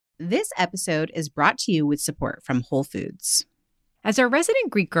This episode is brought to you with support from Whole Foods. As a resident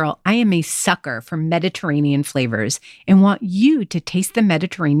Greek girl, I am a sucker for Mediterranean flavors and want you to taste the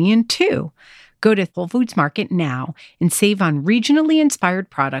Mediterranean too. Go to Whole Foods Market now and save on regionally inspired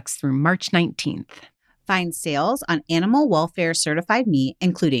products through March 19th. Find sales on animal welfare certified meat,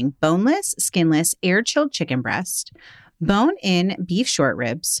 including boneless, skinless, air-chilled chicken breast, bone-in beef short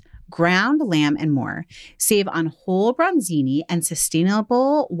ribs, ground lamb, and more. Save on whole bronzini and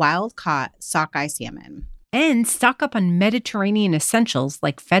sustainable wild-caught sockeye salmon. And stock up on Mediterranean essentials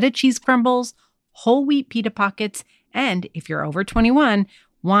like feta cheese crumbles, whole wheat pita pockets, and, if you're over 21,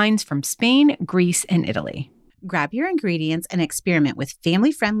 wines from Spain, Greece, and Italy. Grab your ingredients and experiment with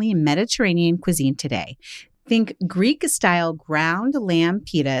family-friendly Mediterranean cuisine today. Think Greek-style ground lamb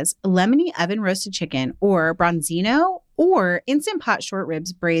pitas, lemony oven-roasted chicken, or bronzino, or instant pot short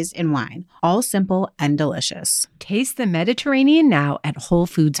ribs braised in wine. All simple and delicious. Taste the Mediterranean now at Whole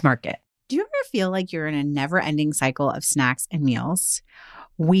Foods Market. Do you ever feel like you're in a never-ending cycle of snacks and meals?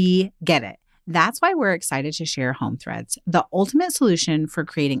 We get it. That's why we're excited to share Home Threads, the ultimate solution for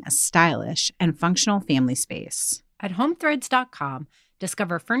creating a stylish and functional family space. At homethreads.com,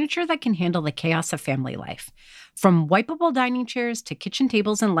 discover furniture that can handle the chaos of family life. From wipeable dining chairs to kitchen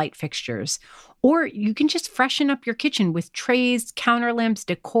tables and light fixtures. Or you can just freshen up your kitchen with trays, counter lamps,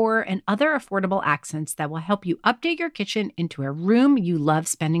 decor, and other affordable accents that will help you update your kitchen into a room you love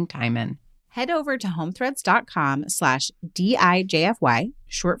spending time in. Head over to homethreads.com/DIJFY,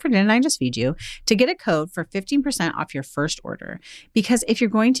 short for Didn't I Just Feed You, to get a code for 15% off your first order. Because if you're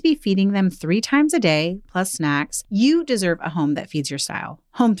going to be feeding them 3 times a day, plus snacks, you deserve a home that feeds your style.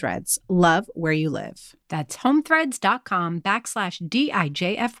 Home Threads, love where you live. That's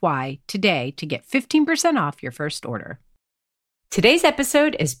homethreads.com/DIJFY today to get 15% off your first order. Today's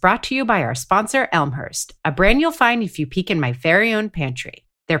episode is brought to you by our sponsor, Elmhurst, a brand you'll find if you peek in my very own pantry.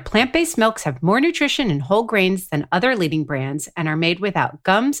 Their plant-based milks have more nutrition and whole grains than other leading brands and are made without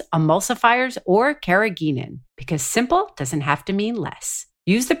gums, emulsifiers, or carrageenan, because simple doesn't have to mean less.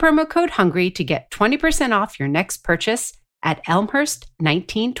 Use the promo code HUNGRY to get 20% off your next purchase at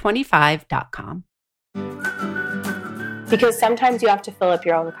elmhurst1925.com. Because sometimes you have to fill up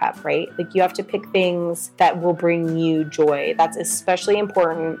your own cup, right? Like you have to pick things that will bring you joy. That's especially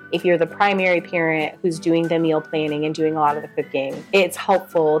important if you're the primary parent who's doing the meal planning and doing a lot of the cooking. It's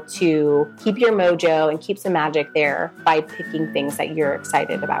helpful to keep your mojo and keep some magic there by picking things that you're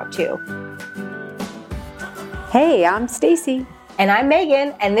excited about too. Hey, I'm Stacy. And I'm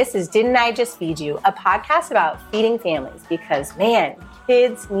Megan, and this is Didn't I Just Feed You, a podcast about feeding families because, man,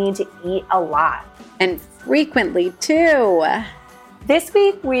 kids need to eat a lot. And frequently, too. This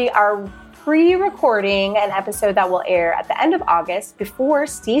week, we are pre-recording an episode that will air at the end of August before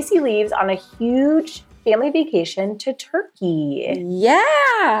Stacy leaves on a huge family vacation to Turkey.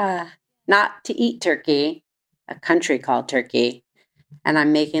 Yeah. Not to eat turkey, a country called Turkey. And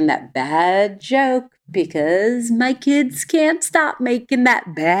I'm making that bad joke because my kids can't stop making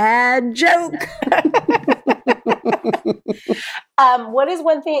that bad joke. What is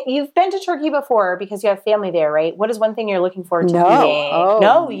one thing you've been to Turkey before because you have family there, right? What is one thing you're looking forward to eating?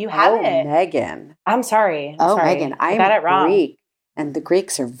 No, you haven't. Megan. I'm sorry. Megan, I'm got it wrong. Greek, and the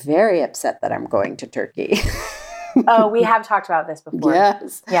Greeks are very upset that I'm going to Turkey. Oh, we have talked about this before.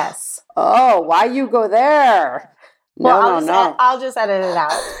 Yes. Oh, why you go there? No. I'll just edit it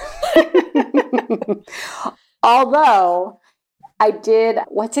out. Although I did,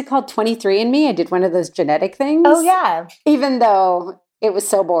 what's it called? 23andMe. I did one of those genetic things. Oh, yeah. Even though it was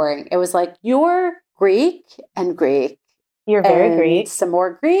so boring. It was like, you're Greek and Greek. You're very Greek. Some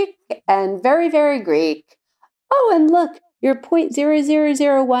more Greek and very, very Greek. Oh, and look, you're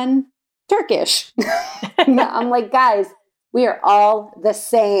 0.0001 Turkish. I'm like, guys, we are all the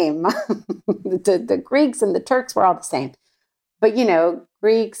same. the Greeks and the Turks were all the same. But, you know,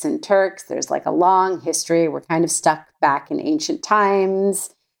 Greeks and Turks, there's like a long history. We're kind of stuck back in ancient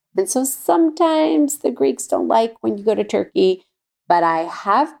times. And so sometimes the Greeks don't like when you go to Turkey. But I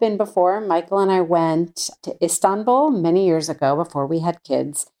have been before. Michael and I went to Istanbul many years ago before we had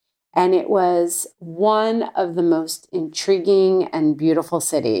kids. And it was one of the most intriguing and beautiful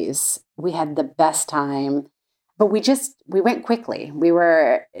cities. We had the best time. But we went quickly. We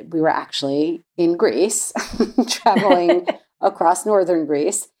were actually in Greece, traveling across northern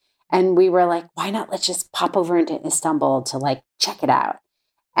Greece. And we were like, why not? Let's just pop over into Istanbul to like check it out.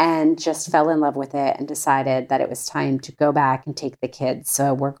 And just fell in love with it and decided that it was time to go back and take the kids.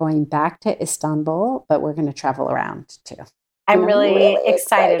 So we're going back to Istanbul, but we're going to travel around too. I'm really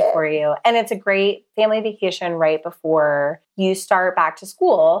excited for you. And it's a great family vacation right before you start back to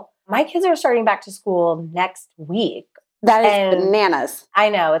school. My kids are starting back to school next week. That is bananas. I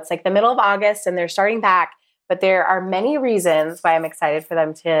know. It's like the middle of August and they're starting back, but there are many reasons why I'm excited for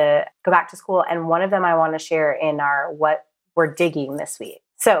them to go back to school. And one of them I want to share in our What We're Digging this week.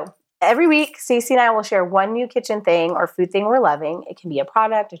 So every week, Stacey and I will share one new kitchen thing or food thing we're loving. It can be a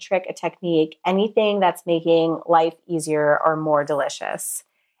product, a trick, a technique, anything that's making life easier or more delicious.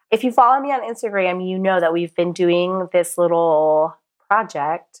 If you follow me on Instagram, you know that we've been doing this little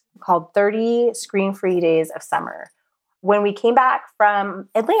project called 30 Screen-Free Days of Summer. When we came back from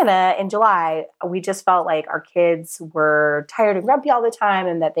Atlanta in July, we just felt like our kids were tired and grumpy all the time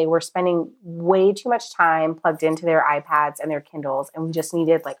and that they were spending way too much time plugged into their iPads and their Kindles, and we just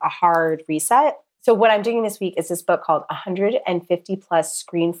needed like a hard reset. So what I'm doing this week is this book called 150 plus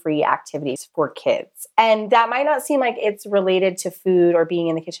screen-free activities for kids. And that might not seem like it's related to food or being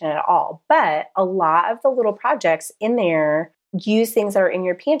in the kitchen at all, but a lot of the little projects in there use things that are in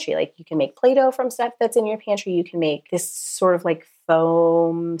your pantry. Like you can make Play-Doh from stuff that's in your pantry. You can make this sort of like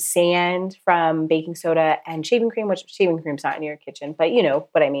foam sand from baking soda and shaving cream, which shaving cream's not in your kitchen, but you know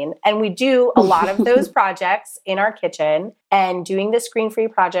what I mean. And we do a lot of those projects in our kitchen, and doing the screen-free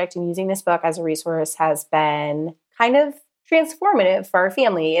project and using this book as a resource has been kind of transformative for our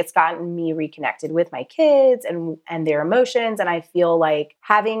family. It's gotten me reconnected with my kids and their emotions. And I feel like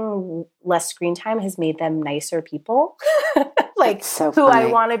having less screen time has made them nicer people, like so who funny.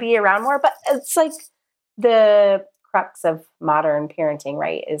 I want to be around more. But it's like the crux of modern parenting,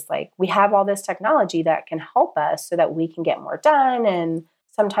 right? Is like we have all this technology that can help us so that we can get more done. And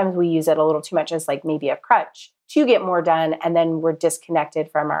sometimes we use it a little too much as like maybe a crutch to get more done. And then we're disconnected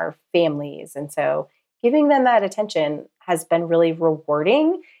from our families. And so giving them that attention has been really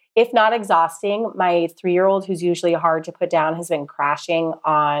rewarding, if not exhausting. My 3-year-old, who's usually hard to put down, has been crashing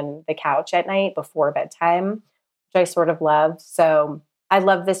on the couch at night before bedtime, which I sort of love. So I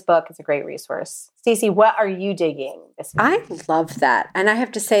love this book. It's a great resource. Stacey, what are you digging this week? I love that. And I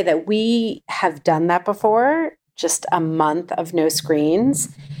have to say that we have done that before, just a month of no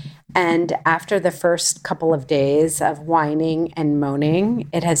screens. And after the first couple of days of whining and moaning,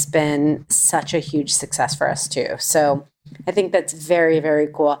 it has been such a huge success for us too. So I think that's very, very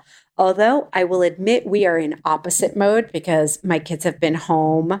cool. Although I will admit we are in opposite mode because my kids have been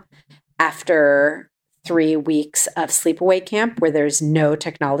home after 3 weeks of sleepaway camp where there's no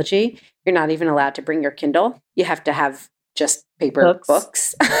technology. You're not even allowed to bring your Kindle. You have to have just paper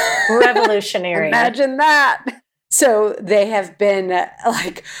books. Revolutionary. Imagine that. So they have been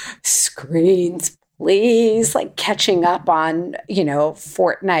like, screens, please, like catching up on,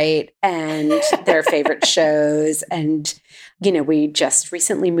 Fortnite and their favorite shows. And, we just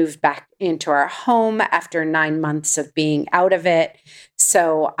recently moved back into our home after 9 months of being out of it.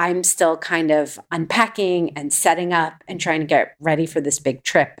 So I'm still kind of unpacking and setting up and trying to get ready for this big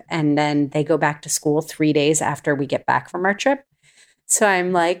trip. And then they go back to school 3 days after we get back from our trip. So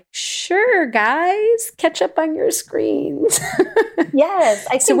I'm like, sure, guys, catch up on your screens. Yes.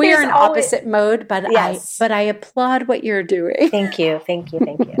 I think so we are in opposite mode, but yes. I applaud what you're doing. Thank you.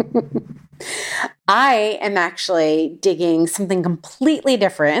 I am actually digging something completely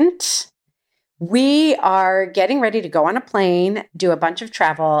different. We are getting ready to go on a plane, do a bunch of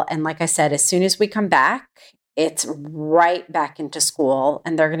travel. And like I said, as soon as we come back, it's right back into school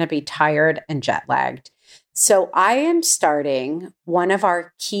and they're going to be tired and jet lagged. So I am starting one of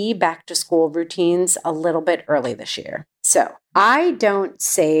our key back to school routines a little bit early this year. So I don't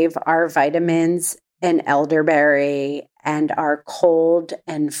save our vitamins and elderberry and our cold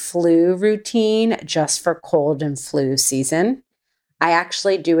and flu routine just for cold and flu season. I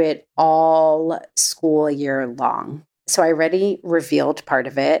actually do it all school year long. So I already revealed part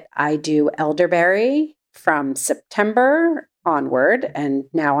of it. I do elderberry from September onward, and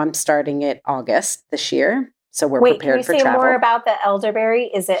now I'm starting it August this year. So we're prepared for travel. Can you say more about the elderberry?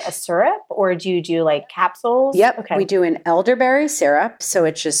 Is it a syrup or do you do like capsules? Yep. Okay. We do an elderberry syrup. So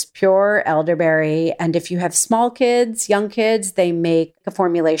it's just pure elderberry. And if you have small kids, young kids, they make a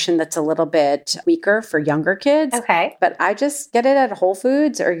formulation that's a little bit weaker for younger kids. Okay. But I just get it at Whole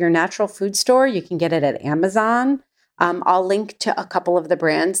Foods or your natural food store. You can get it at Amazon. I'll link to a couple of the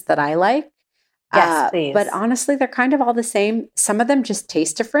brands that I like. Yes, please. But honestly, they're kind of all the same. Some of them just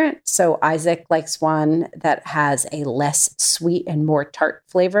taste different. So Isaac likes one that has a less sweet and more tart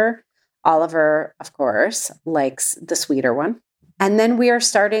flavor. Oliver, of course, likes the sweeter one. And then we are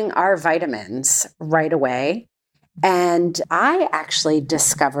starting our vitamins right away. And I actually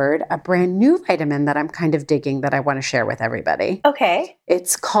discovered a brand new vitamin that I'm kind of digging that I want to share with everybody. Okay.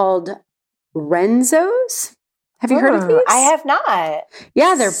 It's called Renzo's. Have you heard of these? I have not.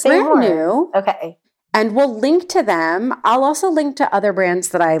 Yeah, they're brand new. Okay. And we'll link to them. I'll also link to other brands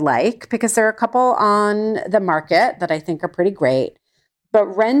that I like because there are a couple on the market that I think are pretty great. But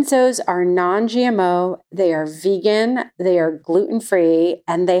Renzo's are non-GMO, they are vegan, they are gluten-free,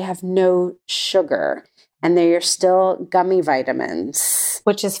 and they have no sugar. And they are still gummy vitamins.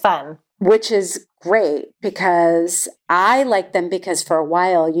 Which is fun. Which is great because I like them because for a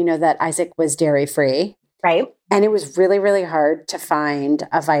while, you know that Isaac was dairy-free. Right. And it was really, really hard to find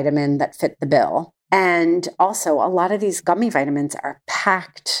a vitamin that fit the bill. And also, a lot of these gummy vitamins are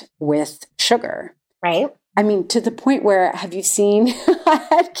packed with sugar. Right. I mean, to the point where, have you seen, I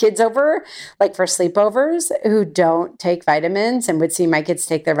had kids over, like for sleepovers, who don't take vitamins and would see my kids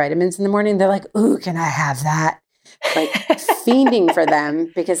take their vitamins in the morning. They're like, ooh, can I have that? Like fiending for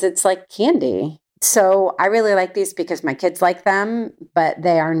them because it's like candy. So I really like these because my kids like them, but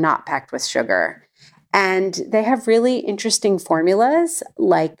they are not packed with sugar. And they have really interesting formulas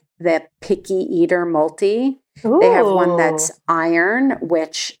like the Picky Eater Multi. Ooh. They have one that's iron,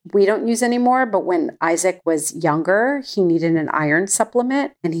 which we don't use anymore. But when Isaac was younger, he needed an iron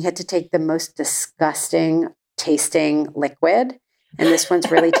supplement and he had to take the most disgusting tasting liquid. And this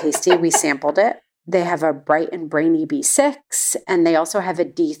one's really tasty. We sampled it. They have a Bright and Brainy B6, and they also have a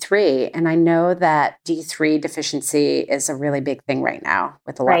D3. And I know that D3 deficiency is a really big thing right now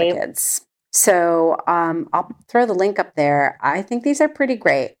with a lot of kids. So I'll throw the link up there. I think these are pretty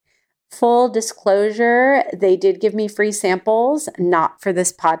great. Full disclosure, they did give me free samples, not for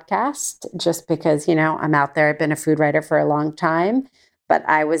this podcast, just because, you know, I'm out there. I've been a food writer for a long time, but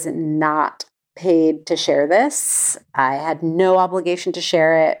I was not paid to share this. I had no obligation to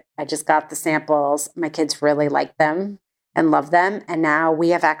share it. I just got the samples. My kids really like them and love them. And now we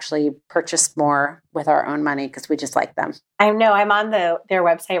have actually purchased more with our own money because we just like them. I know. I'm on their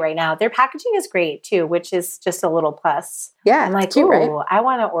website right now. Their packaging is great too, which is just a little plus. Yeah. I'm like, cute, right? I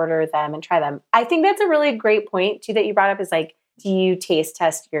want to order them and try them. I think that's a really great point too that you brought up is like, do you taste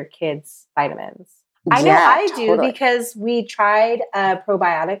test your kids' vitamins? I know I do because we tried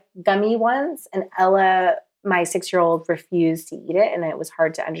probiotic gummy ones and Ella, my 6-year-old, refused to eat it and it was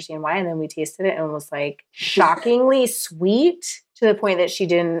hard to understand why. And then we tasted it and it was like shockingly sweet to the point that she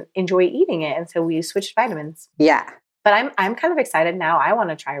didn't enjoy eating it. And so we switched vitamins. Yeah. But I'm kind of excited now. I want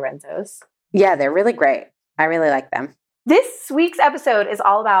to try Renzo's. Yeah, they're really great. I really like them. This week's episode is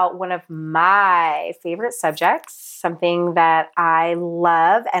all about one of my favorite subjects, something that I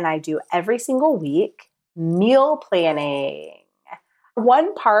love and I do every single week, meal planning.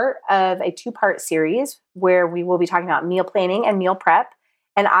 One part of a 2-part series where we will be talking about meal planning and meal prep.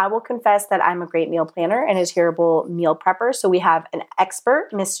 And I will confess that I'm a great meal planner and a terrible meal prepper. So we have an expert,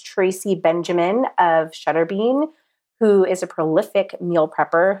 Miss Tracy Benjamin of Shutterbean, who is a prolific meal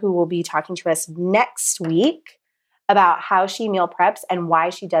prepper who will be talking to us next week about how she meal preps and why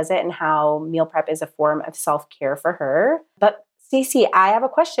she does it and how meal prep is a form of self-care for her. But Stacey, I have a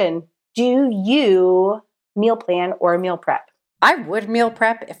question. Do you meal plan or meal prep? I would meal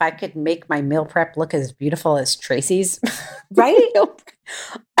prep if I could make my meal prep look as beautiful as Tracy's. Right?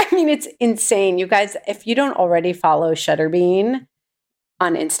 I mean, it's insane. You guys, if you don't already follow Shutterbean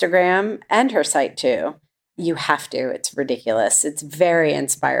on Instagram and her site too, you have to. It's ridiculous. It's very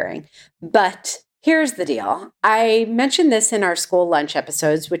inspiring. But here's the deal. I mentioned this in our school lunch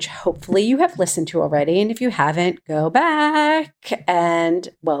episodes, which hopefully you have listened to already. And if you haven't, go back and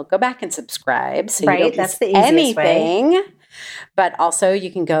subscribe so you don't That's miss the easiest anything. way. But also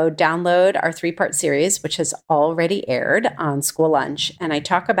you can go download our 3-part series, which has already aired on School Lunch. And I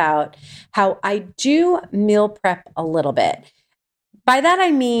talk about how I do meal prep a little bit. By that,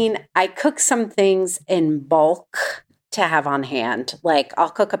 I mean, I cook some things in bulk to have on hand. Like I'll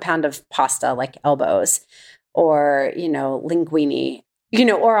cook a pound of pasta, like elbows, or, linguine,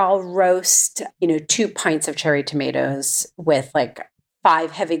 or I'll roast, 2 pints of cherry tomatoes with like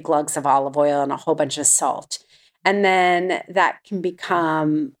 5 heavy glugs of olive oil and a whole bunch of salt. And then that can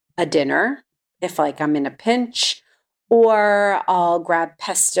become a dinner if like I'm in a pinch, or I'll grab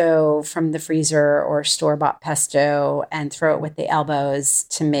pesto from the freezer or store-bought pesto and throw it with the elbows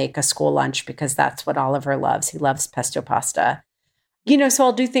to make a school lunch because that's what Oliver loves. He loves pesto pasta. So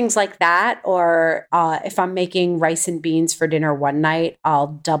I'll do things like that. Or if I'm making rice and beans for dinner one night, I'll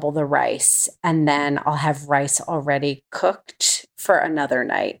double the rice and then I'll have rice already cooked for another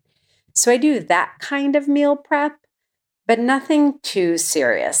night. So I do that kind of meal prep, but nothing too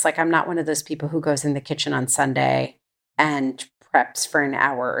serious. Like I'm not one of those people who goes in the kitchen on Sunday and preps for an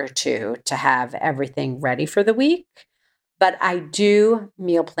hour or 2 to have everything ready for the week. But I do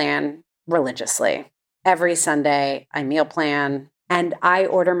meal plan religiously. Every Sunday, I meal plan and I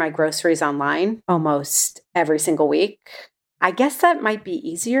order my groceries online almost every single week. I guess that might be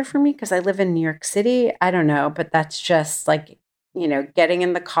easier for me because I live in New York City. I don't know, but that's just like, getting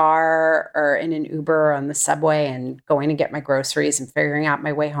in the car or in an Uber or on the subway and going to get my groceries and figuring out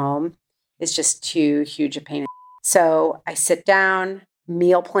my way home is just too huge a pain. So I sit down,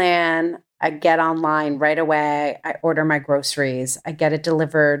 meal plan, I get online right away. I order my groceries. I get it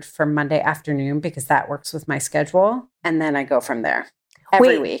delivered for Monday afternoon because that works with my schedule. And then I go from there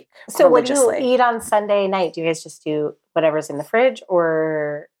every week. So what do you eat on Sunday night? Do you guys just do whatever's in the fridge,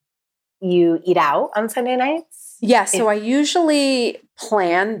 or you eat out on Sunday nights? Yeah. So I usually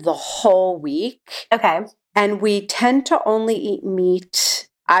plan the whole week. Okay. And we tend to only eat meat,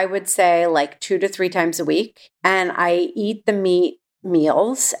 I would say like 2 to 3 times a week. And I eat the meat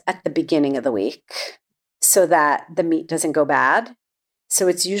meals at the beginning of the week so that the meat doesn't go bad. So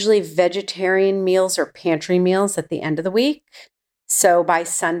it's usually vegetarian meals or pantry meals at the end of the week. So by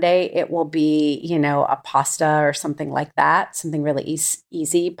Sunday, it will be, a pasta or something like that, something really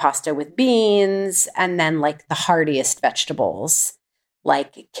easy, pasta with beans, and then like the heartiest vegetables,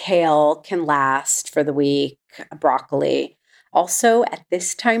 like kale can last for the week, broccoli. Also, at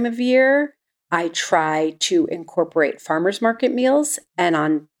this time of year, I try to incorporate farmers market meals,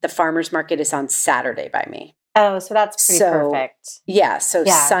 and the farmers market is on Saturday by me. Oh, so that's pretty perfect. Yeah. So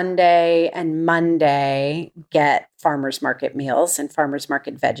Sunday and Monday get farmers market meals and farmers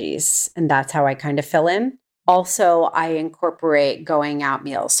market veggies. And that's how I kind of fill in. Also, I incorporate going out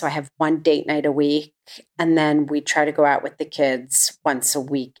meals. So I have one date night a week, and then we try to go out with the kids once a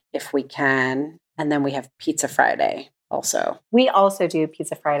week if we can. And then we have Pizza Friday also. We also do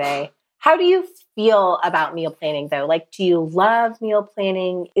Pizza Friday. How do you feel about meal planning though? Like, do you love meal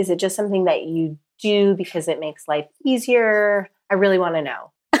planning? Is it just something that you do because it makes life easier? I really want to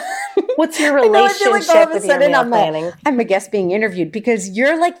know. What's your relationship with your meal planning? I'm a guest being interviewed because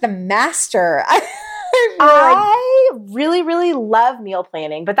you're like the master. I really, really love meal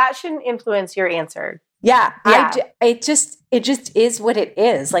planning, but that shouldn't influence your answer. Yeah. It just is what it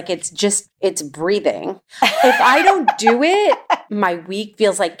is. Like, it's breathing. If I don't do it, my week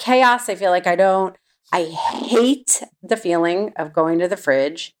feels like chaos. I feel like I hate the feeling of going to the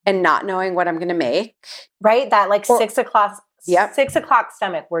fridge and not knowing what I'm going to make. Right? That 6 o'clock, 6 o'clock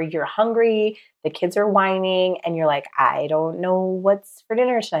stomach where you're hungry, the kids are whining, and you're like, I don't know what's for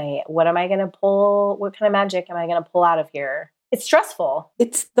dinner tonight. What am I going to pull? What kind of magic am I going to pull out of here? It's stressful.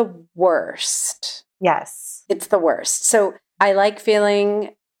 It's the worst. Yes. It's the worst. So I like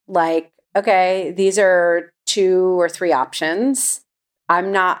feeling like, okay, these are 2 or 3 options.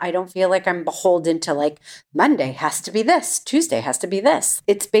 I don't feel like I'm beholden to like Monday has to be this, Tuesday has to be this.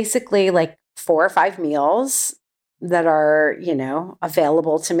 It's basically like 4 or 5 meals that are,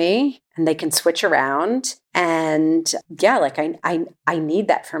 available to me, and they can switch around. And yeah, like I need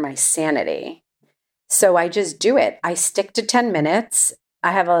that for my sanity. So I just do it. I stick to 10 minutes.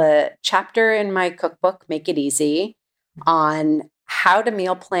 I have a chapter in my cookbook, Make It Easy, on how to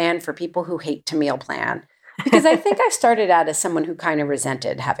meal plan for people who hate to meal plan. Because I think I started out as someone who kind of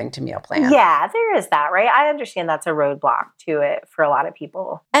resented having to meal plan. Yeah, there is that, right? I understand that's a roadblock to it for a lot of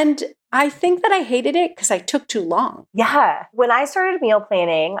people. And I think that I hated it because I took too long. Yeah. When I started meal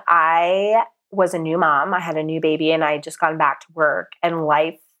planning, I was a new mom. I had a new baby and I had just gone back to work, and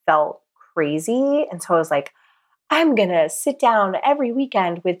life felt crazy. And so I was like, I'm going to sit down every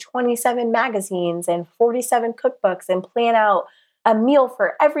weekend with 27 magazines and 47 cookbooks and plan out a meal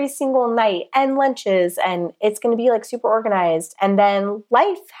for every single night and lunches. And it's going to be like super organized. And then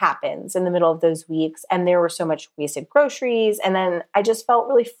life happens in the middle of those weeks. And there were so much wasted groceries. And then I just felt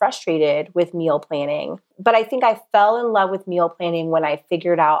really frustrated with meal planning. But I think I fell in love with meal planning when I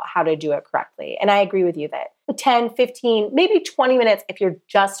figured out how to do it correctly. And I agree with you that 10, 15, maybe 20 minutes, if you're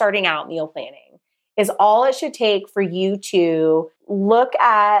just starting out meal planning, is all it should take for you to look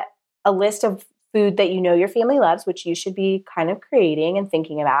at a list of food that your family loves, which you should be kind of creating and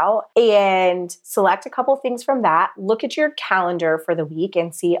thinking about, and select a couple things from that. Look at your calendar for the week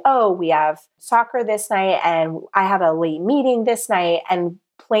and see, we have soccer this night and I have a late meeting this night, and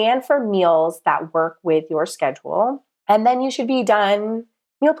plan for meals that work with your schedule. And then you should be done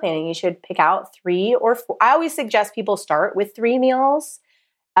meal planning. You should pick out 3 or 4. I always suggest people start with 3 meals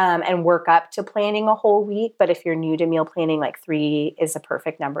and work up to planning a whole week. But if you're new to meal planning, like 3 is a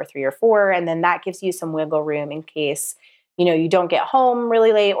perfect number, 3 or 4. And then that gives you some wiggle room in case, you don't get home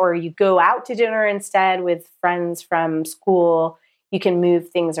really late or you go out to dinner instead with friends from school. You can move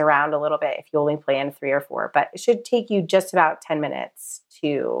things around a little bit if you only plan 3 or 4. But it should take you just about 10 minutes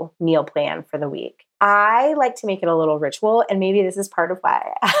to meal plan for the week. I like to make it a little ritual, and maybe this is part of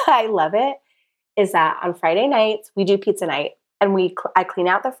why I love it, is that on Friday nights, we do pizza night. And I clean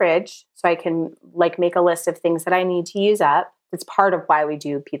out the fridge so I can make a list of things that I need to use up. It's part of why we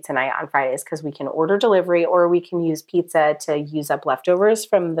do pizza night on Fridays, because we can order delivery or we can use pizza to use up leftovers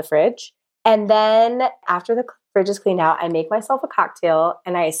from the fridge. And then after the fridge is cleaned out, I make myself a cocktail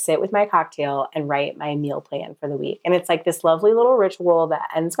and I sit with my cocktail and write my meal plan for the week. And it's like this lovely little ritual that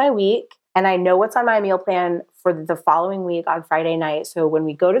ends my week. And I know what's on my meal plan for the following week on Friday night. So when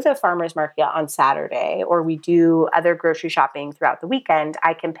we go to the farmer's market on Saturday, or we do other grocery shopping throughout the weekend,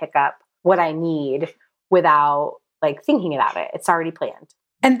 I can pick up what I need without like thinking about it. It's already planned.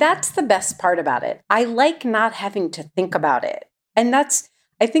 And that's the best part about it. I like not having to think about it. And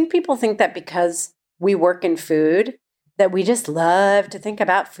I think people think that because we work in food, that we just love to think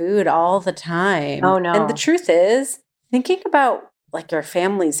about food all the time. Oh, no. And the truth is, thinking about like your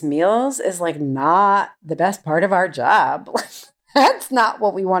family's meals is like not the best part of our job. That's not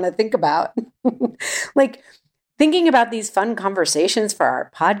what we want to think about. Like thinking about these fun conversations for our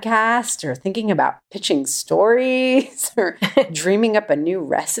podcast, or thinking about pitching stories, or dreaming up a new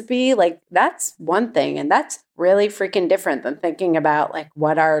recipe, like that's one thing. And that's really freaking different than thinking about like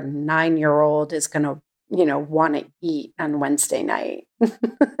what our 9-year-old is going to, want to eat on Wednesday night.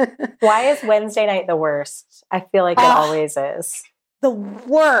 Why is Wednesday night the worst? I feel like it always is. The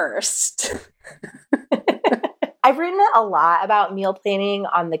worst. I've written a lot about meal planning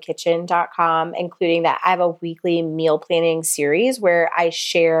on thekitchen.com, including that I have a weekly meal planning series where I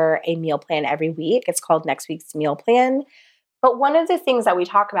share a meal plan every week. It's called Next Week's Meal Plan. But one of the things that we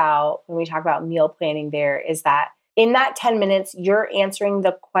talk about when we talk about meal planning there is that in that 10 minutes, you're answering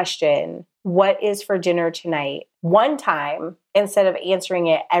the question, what is for dinner tonight, one time instead of answering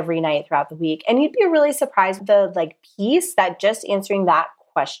it every night throughout the week. And you'd be really surprised with the piece that just answering that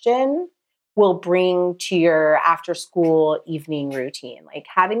question will bring to your after school evening routine. Like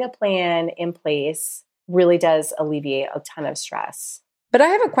having a plan in place really does alleviate a ton of stress. But I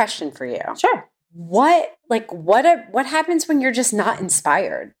have a question for you. Sure. What happens when you're just not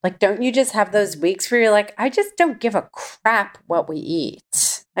inspired? Like, don't you just have those weeks where you're like, I just don't give a crap what we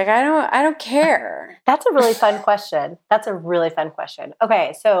eat. Like, I don't care. That's a really fun question.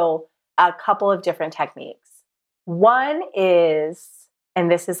 Okay. So a couple of different techniques. One is,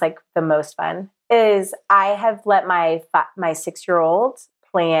 and this is like the most fun, is I have let my 6-year-old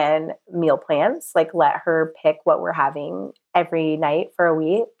plan meal plans, like let her pick what we're having every night for a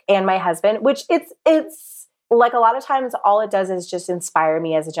week. And my husband, which it's like a lot of times all it does is just inspire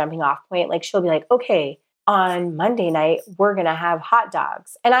me as a jumping off point. Like she'll be like, okay, on Monday night, we're going to have hot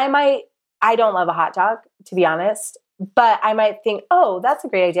dogs. And I don't love a hot dog, to be honest, but I might think, oh, that's a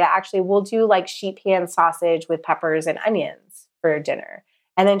great idea. Actually, we'll do like sheet pan sausage with peppers and onions for dinner.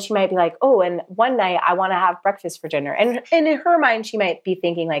 And then she might be like, oh, and one night I want to have breakfast for dinner. And in her mind, she might be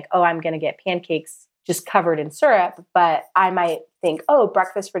thinking like, oh, I'm going to get pancakes just covered in syrup. But I might think, oh,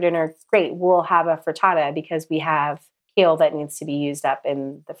 breakfast for dinner, great. We'll have a frittata because we have kale that needs to be used up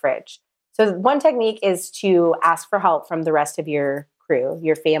in the fridge. So one technique is to ask for help from the rest of your crew,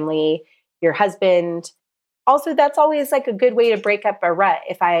 your family, your husband. Also, that's always like a good way to break up a rut.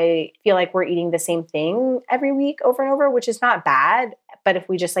 If I feel like we're eating the same thing every week over and over, which is not bad, but if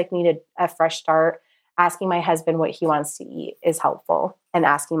we just like need a fresh start, asking my husband what he wants to eat is helpful, and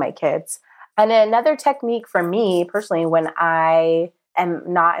asking my kids. And then another technique for me personally, when I am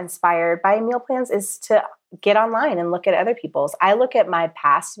not inspired by meal plans, is to get online and look at other people's. I look at my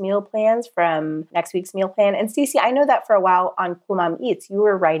past meal plans from Next Week's Meal Plan. And Stacey, I know that for a while on Cool Mom Eats, you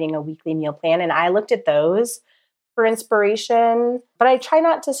were writing a weekly meal plan, and I looked at those for inspiration. But I try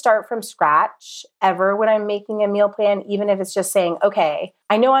not to start from scratch ever when I'm making a meal plan, even if it's just saying, okay,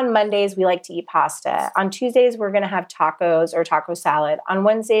 I know on Mondays we like to eat pasta. On Tuesdays, we're going to have tacos or taco salad. On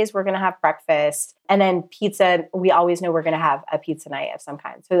Wednesdays, we're going to have breakfast. And then pizza, we always know we're going to have a pizza night of some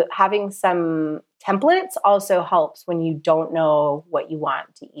kind. So having some templates also helps when you don't know what you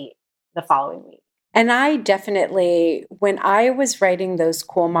want to eat the following week. And I definitely, when I was writing those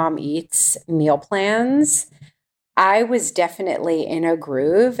Cool Mom Eats meal plans, I was definitely in a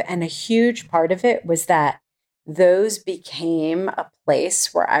groove. And a huge part of it was that those became a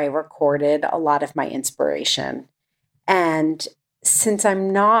place where I recorded a lot of my inspiration. And since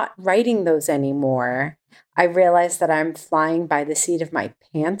I'm not writing those anymore, I realized that I'm flying by the seat of my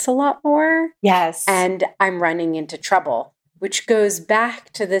pants a lot more. Yes. And I'm running into trouble, which goes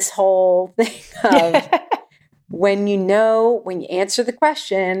back to this whole thing of when you answer the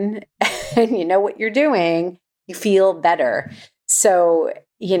question and you know what you're doing, you feel better. So,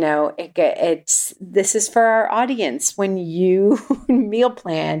 this is for our audience. When you meal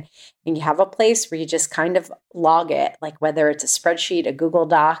plan and you have a place where you just kind of log it, like whether it's a spreadsheet, a Google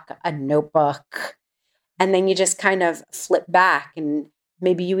Doc, a notebook, and then you just kind of flip back and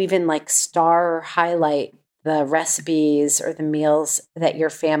maybe you even like star or highlight the recipes or the meals that your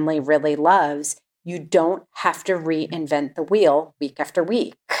family really loves, you don't have to reinvent the wheel week after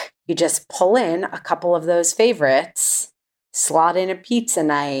week. You just pull in a couple of those favorites, slot in a pizza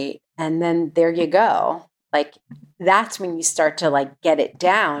night, and then there you go. Like, that's when you start to like get it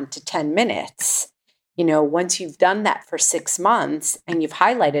down to 10 minutes. You know, once you've done that for 6 months and you've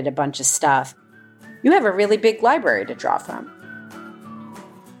highlighted a bunch of stuff, you have a really big library to draw from.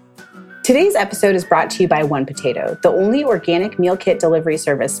 Today's episode is brought to you by One Potato, the only organic meal kit delivery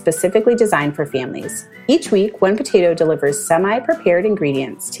service specifically designed for families. Each week, One Potato delivers semi-prepared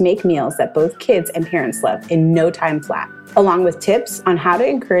ingredients to make meals that both kids and parents love in no time flat, along with tips on how to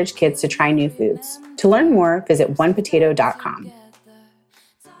encourage kids to try new foods. To learn more, visit onepotato.com.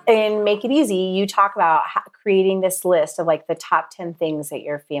 In Make It Easy, you talk about creating this list of like the top 10 things that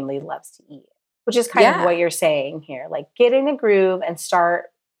your family loves to eat, which is kind of what you're saying here. Like, get in a groove and start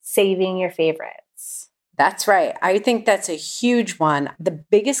saving your favorites. That's right. I think that's a huge one. The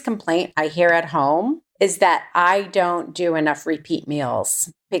biggest complaint I hear at home is that I don't do enough repeat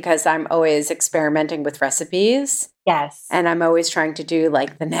meals because I'm always experimenting with recipes. Yes. And I'm always trying to do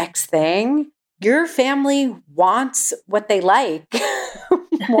like the next thing. Your family wants what they like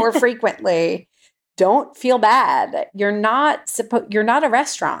more frequently. Don't feel bad. You're not a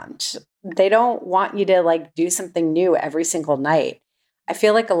restaurant. They don't want you to like do something new every single night. I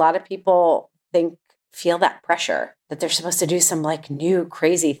feel like a lot of people feel that pressure that they're supposed to do some like new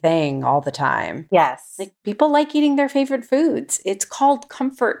crazy thing all the time. Yes. Like, people like eating their favorite foods. It's called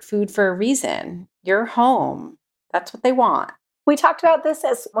comfort food for a reason. You're home. That's what they want. We talked about this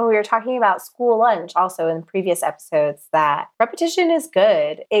as when we were talking about school lunch also in previous episodes, that repetition is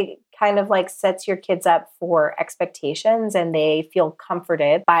good. It kind of like sets your kids up for expectations, and they feel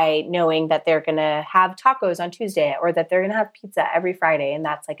comforted by knowing that they're going to have tacos on Tuesday or that they're going to have pizza every Friday. And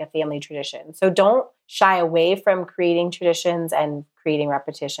that's like a family tradition. So don't shy away from creating traditions and creating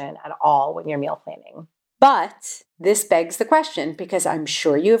repetition at all when you're meal planning. But this begs the question, because I'm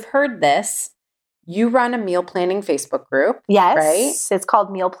sure you've heard this. You run a meal planning Facebook group. Yes. Right? It's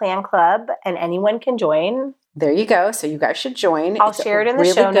called Meal Plan Club, and anyone can join. There you go. So you guys should join. I'll share it in the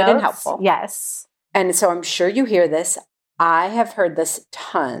show notes. Really good and helpful. Yes. And so I'm sure you hear this. I have heard this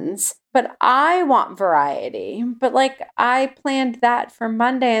tons, but I want variety. But like, I planned that for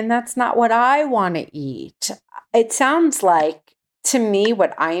Monday and that's not what I want to eat. It sounds like, to me,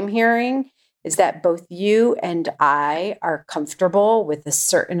 what I am hearing is that both you and I are comfortable with a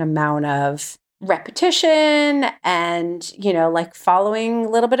certain amount of repetition and, you know, like following a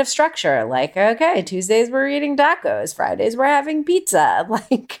little bit of structure. Like, okay, Tuesdays we're eating tacos, Fridays we're having pizza.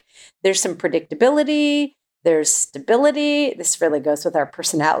 Like, there's some predictability, there's stability. This really goes with our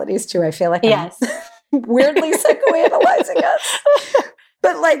personalities too. I feel like I'm weirdly psychoanalyzing us.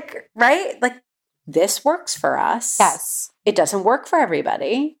 But like, right? Like, this works for us. Yes. It doesn't work for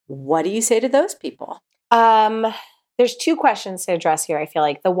everybody. What do you say to those people? There's two questions to address here. I feel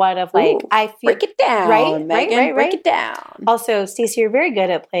like the one of like, I feel break it down, right, Megan, right. Break it down. Also, Stacey, you're very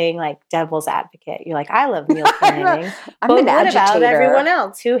good at playing like devil's advocate. You're like, I love meal planning. I'm but an what agitator. about everyone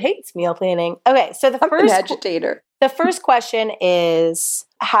else who hates meal planning? Okay, so I'm an agitator. The first question is,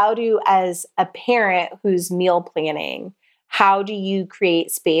 how do, as a parent who's meal planning, how do you create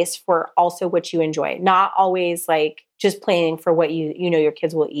space for also what you enjoy? Not always like just planning for what you know your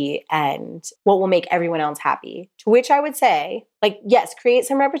kids will eat and what will make everyone else happy. To which I would say, like, yes, create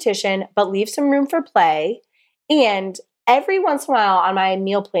some repetition, but leave some room for play. And every once in a while on my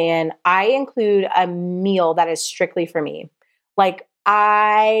meal plan, I include a meal that is strictly for me. Like,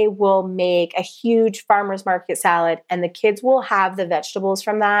 I will make a huge farmer's market salad and the kids will have the vegetables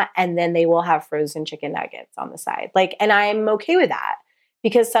from that. And then they will have frozen chicken nuggets on the side. Like, and I'm okay with that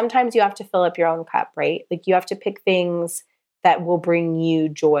because sometimes you have to fill up your own cup, right? Like, you have to pick things that will bring you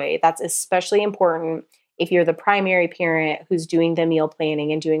joy. That's especially important if you're the primary parent who's doing the meal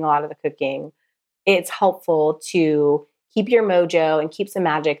planning and doing a lot of the cooking. It's helpful to keep your mojo and keep some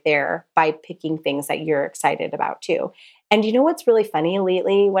magic there by picking things that you're excited about too. And you know what's really funny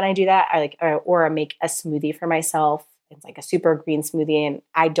lately when I do that? I make a smoothie for myself. It's like a super green smoothie and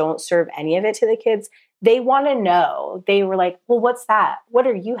I don't serve any of it to the kids. They want to know. They were like, well, what's that? What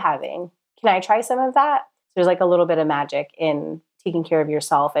are you having? Can I try some of that? There's like a little bit of magic in taking care of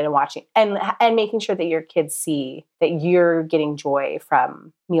yourself and watching and making sure that your kids see that you're getting joy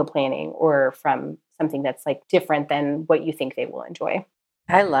from meal planning or from something that's like different than what you think they will enjoy.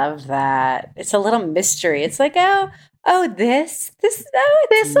 I love that. It's a little mystery. It's like, this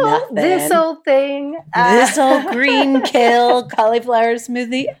old thing. This old green kale cauliflower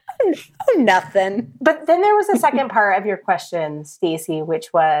smoothie. Oh, nothing. But then there was a second part of your question, Stacey,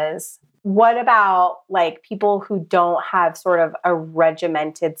 which was, What about like people who don't have sort of a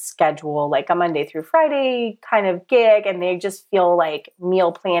regimented schedule, like a Monday through Friday kind of gig, and they just feel like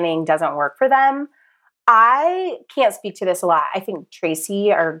meal planning doesn't work for them? I can't speak to this a lot. I think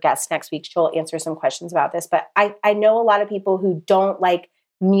Tracy, our guest next week, she'll answer some questions about this. But I know a lot of people who don't like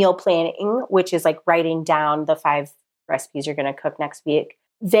meal planning, which is like writing down the 5 recipes you're going to cook next week.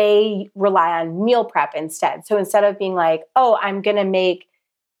 They rely on meal prep instead. So instead of being like, oh, I'm going to make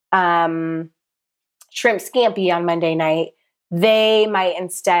shrimp scampi on Monday night, they might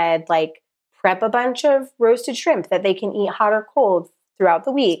instead like prep a bunch of roasted shrimp that they can eat hot or cold throughout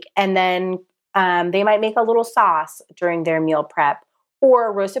the week. And then they might make a little sauce during their meal prep,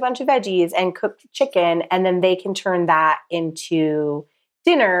 or roast a bunch of veggies and cook chicken. And then they can turn that into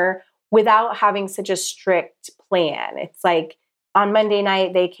dinner without having such a strict plan. It's like on Monday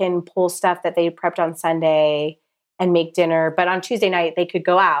night, they can pull stuff that they prepped on Sunday and make dinner. But on Tuesday night, they could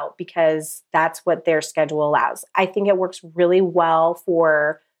go out because that's what their schedule allows. I think it works really well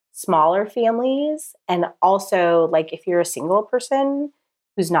for smaller families. And also, like if you're a single person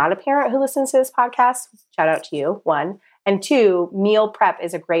who's not a parent who listens to this podcast, shout out to you, 1. And 2, meal prep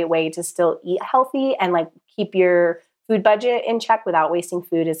is a great way to still eat healthy and like keep your food budget in check without wasting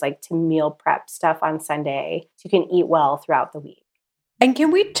food, is like to meal prep stuff on Sunday so you can eat well throughout the week. And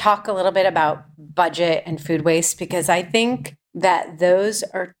can we talk a little bit about budget and food waste? Because I think that those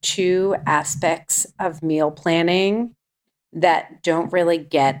are 2 aspects of meal planning that don't really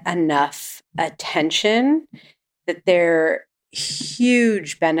get enough attention, that they're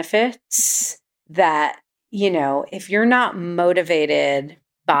huge benefits that, you know, if you're not motivated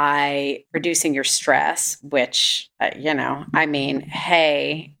by reducing your stress, which, I mean,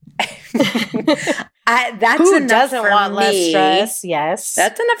 hey, that's Who enough doesn't for want me. less stress? Yes.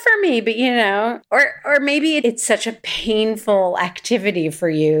 That's enough for me, but or maybe it's such a painful activity for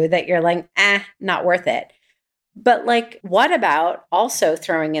you that you're like, not worth it. But like, what about also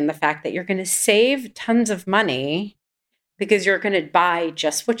throwing in the fact that you're going to save tons of money because you're going to buy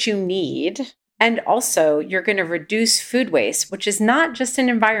just what you need. And also, you're going to reduce food waste, which is not just an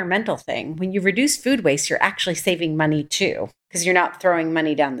environmental thing. When you reduce food waste, you're actually saving money too, because you're not throwing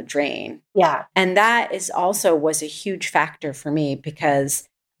money down the drain. Yeah. And that was a huge factor for me, because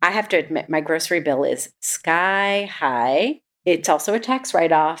I have to admit my grocery bill is sky high. It's also a tax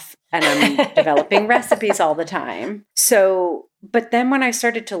write-off, and I'm developing recipes all the time. So, but then when I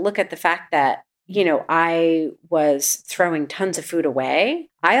started to look at the fact that, I was throwing tons of food away,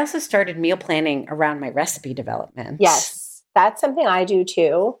 I also started meal planning around my recipe development. Yes, that's something I do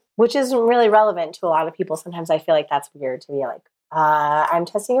too, which isn't really relevant to a lot of people. Sometimes I feel like that's weird to be like, I'm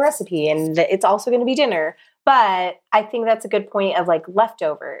testing a recipe and it's also going to be dinner. But I think that's a good point of like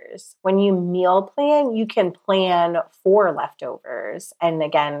leftovers. When you meal plan, you can plan for leftovers and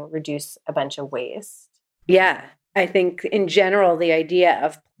again, reduce a bunch of waste. Yeah. I think in general, the idea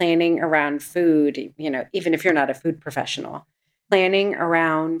of planning around food, even if you're not a food professional, planning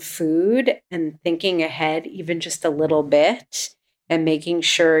around food and thinking ahead even just a little bit and making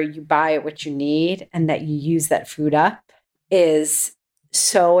sure you buy what you need and that you use that food up is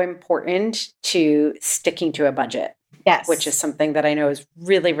so important to sticking to a budget. Yes. Which is something that I know is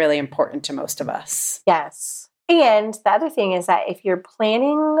really, really important to most of us. Yes. And the other thing is that if you're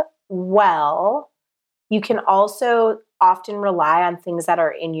planning well, you can also often rely on things that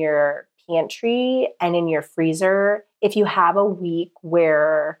are in your pantry and in your freezer. If you have a week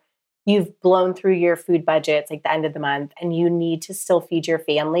where you've blown through your food budget, it's like the end of the month, and you need to still feed your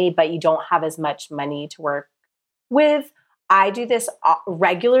family, but you don't have as much money to work with, I do this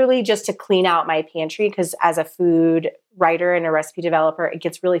regularly just to clean out my pantry, because as a food writer and a recipe developer, it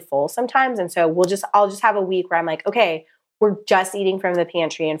gets really full sometimes. And so I'll just have a week where I'm like, okay, we're just eating from the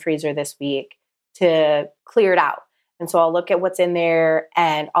pantry and freezer this week to clear it out. And so I'll look at what's in there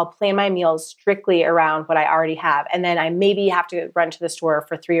and I'll plan my meals strictly around what I already have. And then I maybe have to run to the store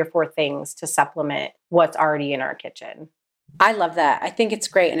for 3 or 4 things to supplement what's already in our kitchen. I love that. I think it's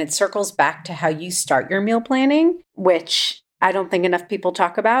great. And it circles back to how you start your meal planning, which I don't think enough people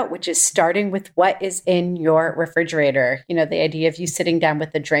talk about, which is starting with what is in your refrigerator. The idea of you sitting down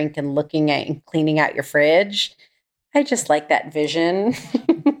with a drink and looking at and cleaning out your fridge. I just like that vision.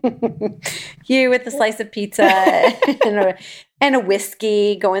 You with a slice of pizza and a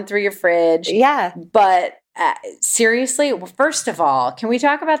whiskey going through your fridge. Yeah. But seriously, well, first of all, can we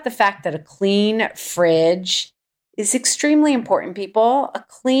talk about the fact that a clean fridge is extremely important, people? A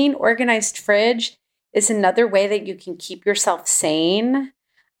clean, organized fridge is another way that you can keep yourself sane.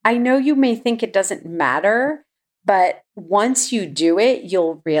 I know you may think it doesn't matter, but once you do it,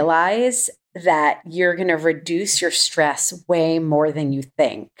 you'll realize that you're going to reduce your stress way more than you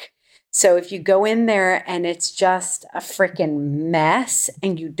think. So if you go in there and it's just a freaking mess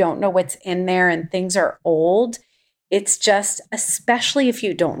and you don't know what's in there and things are old, it's just, especially if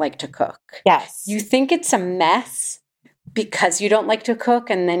you don't like to cook. Yes. You think it's a mess because you don't like to cook,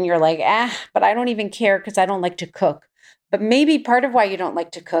 and then you're like, but I don't even care because I don't like to cook. But maybe part of why you don't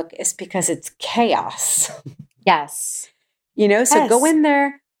like to cook is because it's chaos. Yes. So go in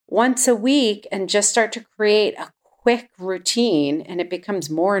there once a week and just start to create a quick routine, and it becomes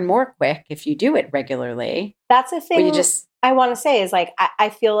more and more quick if you do it regularly. That's the thing I want to say is like, I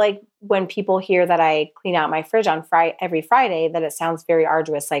feel like when people hear that I clean out my fridge on every Friday, that it sounds very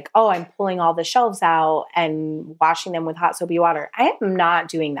arduous. Like, oh, I'm pulling all the shelves out and washing them with hot soapy water. I am not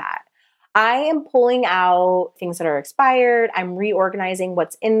doing that. I am pulling out things that are expired. I'm reorganizing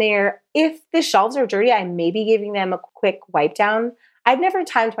what's in there. If the shelves are dirty, I may be giving them a quick wipe down. I've never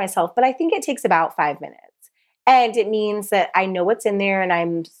timed myself, but I think it takes about 5 minutes. And it means that I know what's in there and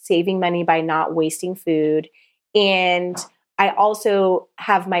I'm saving money by not wasting food. And I also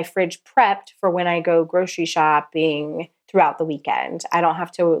have my fridge prepped for when I go grocery shopping throughout the weekend. I don't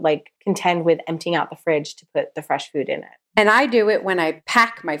have to contend with emptying out the fridge to put the fresh food in it. And I do it when I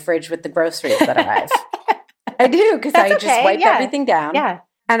pack my fridge with the groceries that arrive. I do, because I just wipe everything down. Yeah.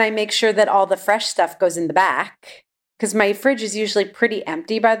 And I make sure that all the fresh stuff goes in the back, because my fridge is usually pretty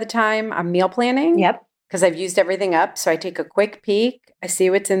empty by the time I'm meal planning. Yep. Because I've used everything up. So I take a quick peek. I see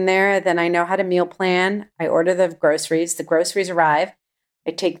what's in there. Then I know how to meal plan. I order the groceries. The groceries arrive.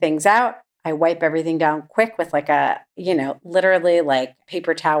 I take things out. I wipe everything down quick with literally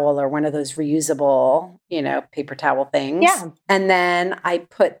paper towel or one of those reusable, paper towel things. Yeah. And then I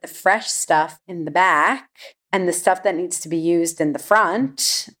put the fresh stuff in the back and the stuff that needs to be used in the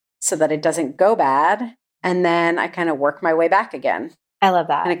front so that it doesn't go bad. And then I kind of work my way back again. I love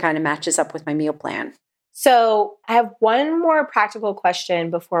that. And it kind of matches up with my meal plan. So I have one more practical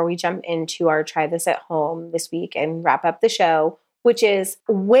question before we jump into our try this at home this week and wrap up the show, which is,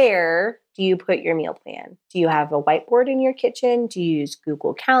 where do you put your meal plan? Do you have a whiteboard in your kitchen? Do you use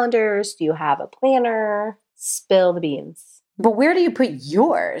Google Calendars? Do you have a planner? Spill the beans. But where do you put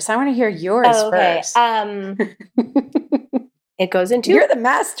yours? I want to hear yours first. It goes into You're the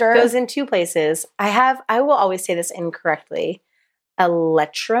master. Goes in two places. I will always say this incorrectly. A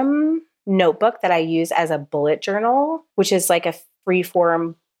Lettrum notebook that I use as a bullet journal, which is like a free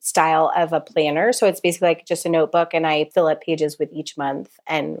form style of a planner. So it's basically like just a notebook, and I fill up pages with each month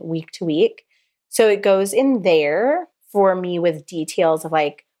and week to week. So it goes in there for me with details of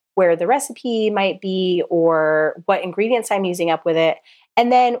where the recipe might be or what ingredients I'm using up with it.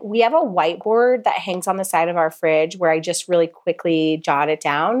 And then we have a whiteboard that hangs on the side of our fridge where I just really quickly jot it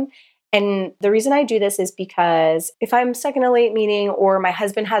down. And the reason I do this is because if I'm stuck in a late meeting or my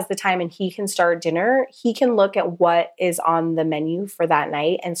husband has the time and he can start dinner, he can look at what is on the menu for that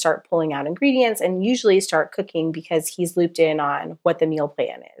night and start pulling out ingredients and usually start cooking because he's looped in on what the meal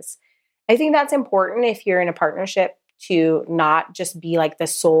plan is. I think that's important if you're in a partnership to not just be the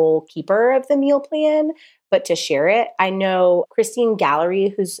sole keeper of the meal plan, but to share it. I know Christine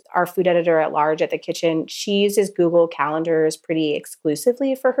Gallery, who's our food editor at large at The Kitchen, she uses Google Calendars pretty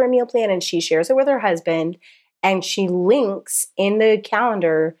exclusively for her meal plan, and she shares it with her husband, and she links in the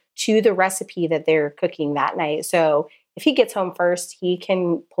calendar to the recipe that they're cooking that night. So if he gets home first, he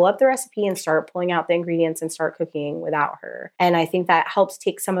can pull up the recipe and start pulling out the ingredients and start cooking without her. And I think that helps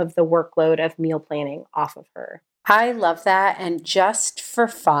take some of the workload of meal planning off of her. I love that. And just for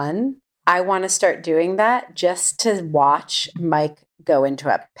fun, I want to start doing that just to watch Mike go into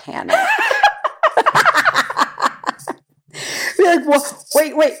a panic. Be like, well,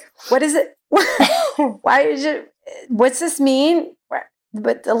 wait, what is it? Why is it? What's this mean?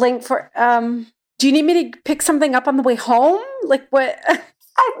 But the link for, do you need me to pick something up on the way home? What?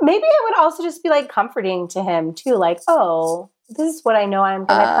 Maybe it would also just be comforting to him too. Oh, this is what I know I'm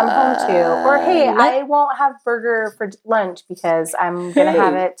going to come home to. Or, hey, I won't have burger for lunch because I'm going to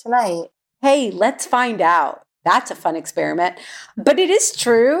have it tonight. Hey, let's find out. That's a fun experiment. But it is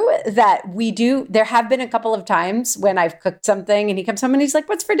true that there have been a couple of times when I've cooked something and he comes home and he's like,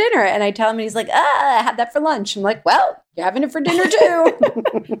 what's for dinner? And I tell him and he's like, I had that for lunch. I'm like, well, you're having it for dinner too.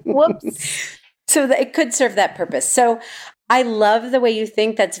 Whoops. So it could serve that purpose. So I love the way you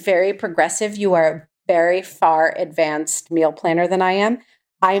think. That's very progressive. You are a very far advanced meal planner than I am.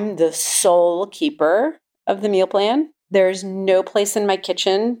 I'm the sole keeper of the meal plan. There's no place in my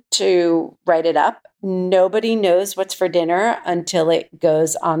kitchen to write it up. Nobody knows what's for dinner until it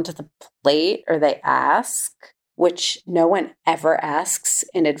goes onto the plate or they ask, which no one ever asks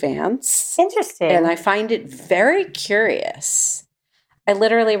in advance. Interesting. And I find it very curious. I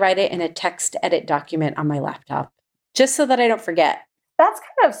literally write it in a text edit document on my laptop just so that I don't forget. That's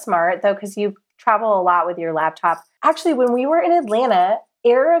kind of smart though, because you travel a lot with your laptop. Actually, when we were in Atlanta,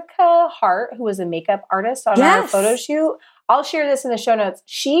 Erica Hart, who was a makeup artist on our photo shoot, I'll share this in the show notes.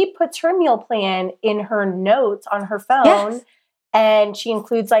 She puts her meal plan in her notes on her phone, and she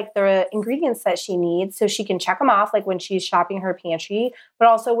includes like the ingredients that she needs so she can check them off like when she's shopping her pantry, but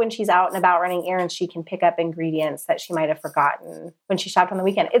also when she's out and about running errands, she can pick up ingredients that she might have forgotten when she shopped on the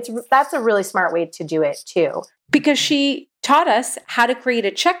weekend. That's a really smart way to do it too. Because she taught us how to create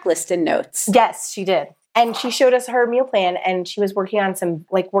a checklist in notes. Yes, she did. And she showed us her meal plan, and she was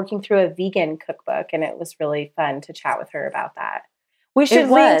working through a vegan cookbook, and it was really fun to chat with her about that. We should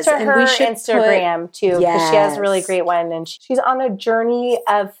link to her Instagram too, because she has a really great one, and she's on a journey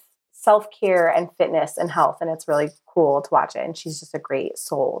of self-care and fitness and health, and it's really cool to watch it, and she's just a great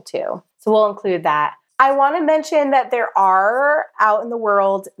soul too. So we'll include that. I want to mention that there are out in the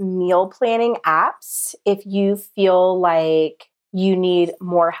world meal planning apps if you feel like you need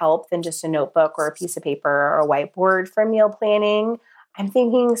more help than just a notebook or a piece of paper or a whiteboard for meal planning. I'm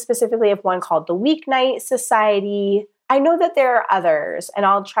thinking specifically of one called the Weeknight Society. I know that there are others, and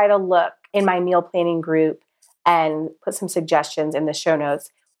I'll try to look in my meal planning group and put some suggestions in the show notes,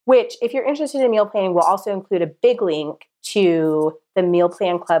 which if you're interested in meal planning, we'll also include a big link to the Meal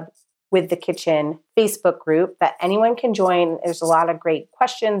Plan Club with the Kitchen Facebook group that anyone can join. There's a lot of great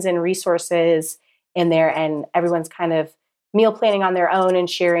questions and resources in there, and everyone's kind of meal planning on their own and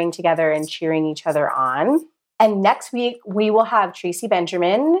sharing together and cheering each other on. And next week, we will have Tracy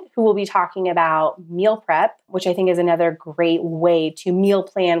Benjamin, who will be talking about meal prep, which I think is another great way to meal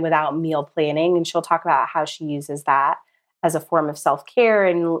plan without meal planning. And she'll talk about how she uses that as a form of self-care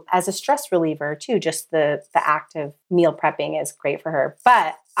and as a stress reliever too. Just the act of meal prepping is great for her.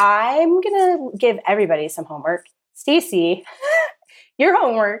 But I'm going to give everybody some homework. Stacey, your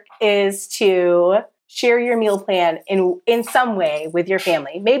homework is to share your meal plan in some way with your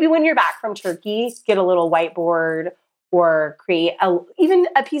family. Maybe when you're back from Turkey, get a little whiteboard or create even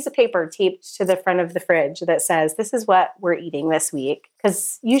a piece of paper taped to the front of the fridge that says, this is what we're eating this week.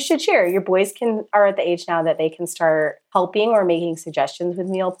 Because you should share. Your boys are at the age now that they can start helping or making suggestions with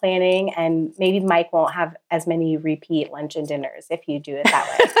meal planning. And maybe Mike won't have as many repeat lunch and dinners if you do it that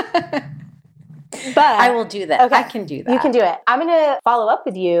way. But I will do that. Okay. I can do that. You can do it. I'm going to follow up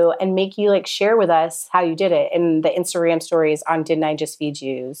with you and make you share with us how you did it in the Instagram stories on Didn't I Just Feed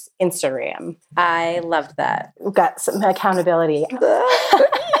You's Instagram. I loved that. We've got some accountability.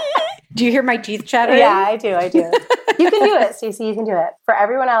 Do you hear my teeth chattering? Yeah, I do. You can do it, Stacey. You can do it. For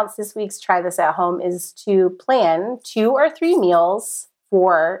everyone else, this week's Try This at Home is to plan 2 or 3 meals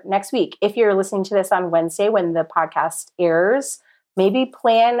for next week. If you're listening to this on Wednesday when the podcast airs, maybe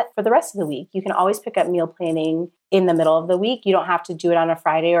plan for the rest of the week. You can always pick up meal planning in the middle of the week. You don't have to do it on a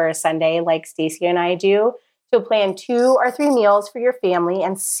Friday or a Sunday like Stacey and I do. So plan 2 or 3 meals for your family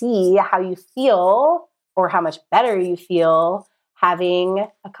and see how you feel or how much better you feel having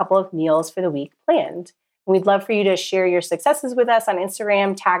a couple of meals for the week planned. We'd love for you to share your successes with us on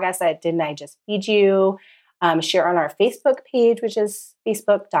Instagram. Tag us at Didn't I Just Feed You? Share on our Facebook page, which is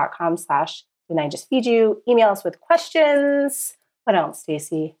facebook.com/Didn't I Just Feed You? Email us with questions. What else,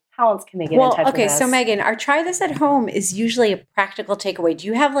 Stacey? How else can they get in touch with us? Okay, so Megan, our Try This at Home is usually a practical takeaway. Do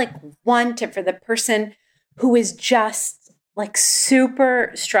you have one tip for the person who is just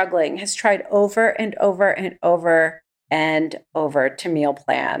super struggling, has tried over and over and over and over to meal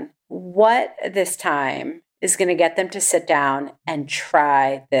plan? What this time is going to get them to sit down and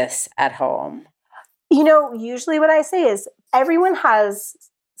try this at home? Usually what I say is everyone has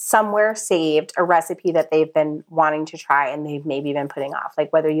somewhere saved a recipe that they've been wanting to try and they've maybe been putting off.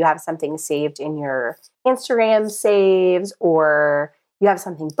 Whether you have something saved in your Instagram saves or you have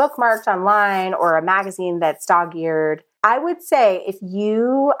something bookmarked online or a magazine that's dog-eared. I would say if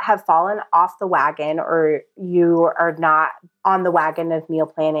you have fallen off the wagon or you are not on the wagon of meal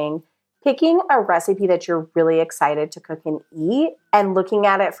planning, picking a recipe that you're really excited to cook and eat and looking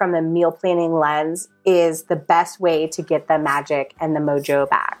at it from the meal planning lens is the best way to get the magic and the mojo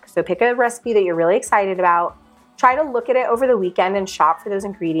back. So pick a recipe that you're really excited about. Try to look at it over the weekend and shop for those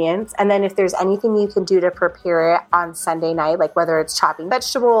ingredients. And then if there's anything you can do to prepare it on Sunday night, whether it's chopping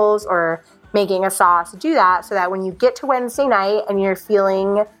vegetables or making a sauce, do that so that when you get to Wednesday night and you're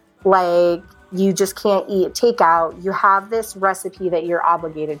feeling like you just can't eat takeout, you have this recipe that you're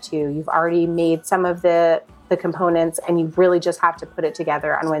obligated to. You've already made some of the components and you really just have to put it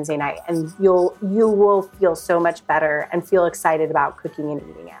together on Wednesday night. And you will feel so much better and feel excited about cooking and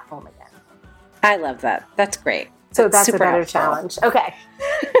eating at home again. I love that. That's great. So that's a better challenge. Okay.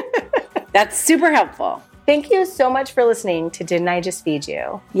 That's super helpful. Thank you so much for listening to Didn't I Just Feed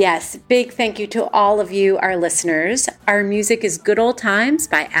You? Yes, big thank you to all of you, our listeners. Our music is Good Old Times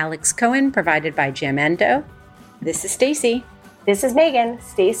by Alex Cohen, provided by Jamendo. This is Stacy. This is Megan.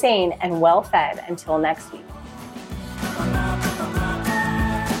 Stay sane and well fed until next week.